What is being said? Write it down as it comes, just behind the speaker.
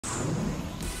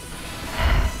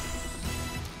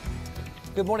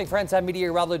Good morning, friends. I'm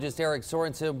meteorologist Eric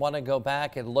Sorensen. Want to go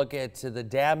back and look at the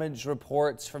damage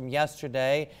reports from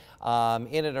yesterday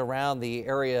in and around the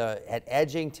area at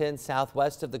Edgington,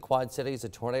 southwest of the Quad Cities. A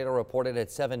tornado reported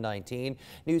at 7:19.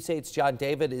 News 8's John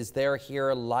David is there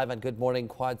here live on Good Morning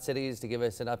Quad Cities to give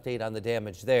us an update on the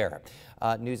damage there.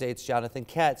 News 8's Jonathan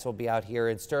Katz will be out here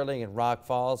in Sterling and Rock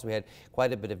Falls. We had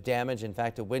quite a bit of damage. In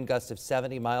fact, a wind gust of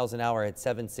 70 miles an hour at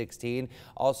 7:16.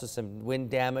 Also some wind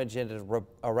damage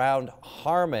around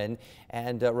Harmon,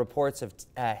 and reports of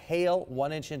hail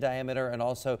 1 inch in diameter, and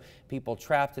also people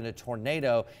trapped in a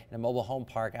tornado in a mobile home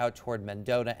park out toward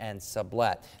Mendota and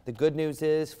Sublette. The good news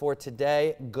is for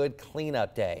today, good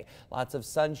cleanup day. Lots of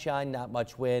sunshine, not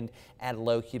much wind, and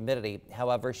low humidity.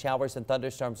 However, showers and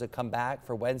thunderstorms have come back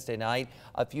for Wednesday night.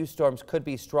 A few storms could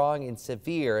be strong and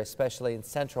severe, especially in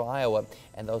central Iowa,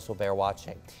 and those will bear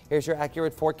watching. Here's your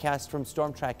accurate forecast from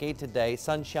StormTrack 8 today.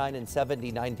 Sunshine and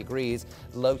 79 degrees,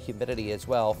 low humidity as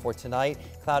well. For tonight,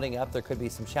 clouding up, there could be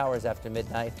some showers after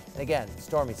midnight, and again,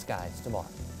 stormy skies tomorrow.